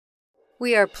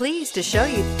We are pleased to show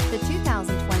you the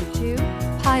 2022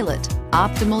 Pilot.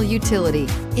 Optimal utility,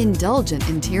 indulgent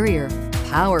interior,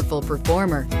 powerful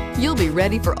performer. You'll be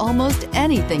ready for almost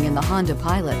anything in the Honda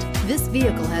Pilot. This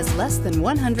vehicle has less than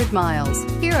 100 miles.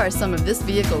 Here are some of this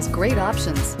vehicle's great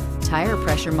options: tire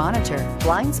pressure monitor,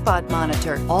 blind spot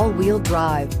monitor, all-wheel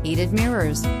drive, heated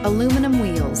mirrors, aluminum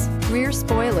wheels, rear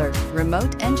spoiler,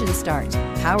 remote engine start,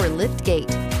 power liftgate,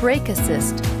 brake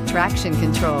assist, traction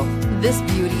control. This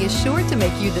beauty is sure to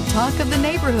make you the talk of the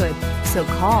neighborhood. So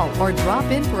call or drop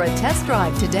in for a test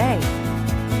drive today.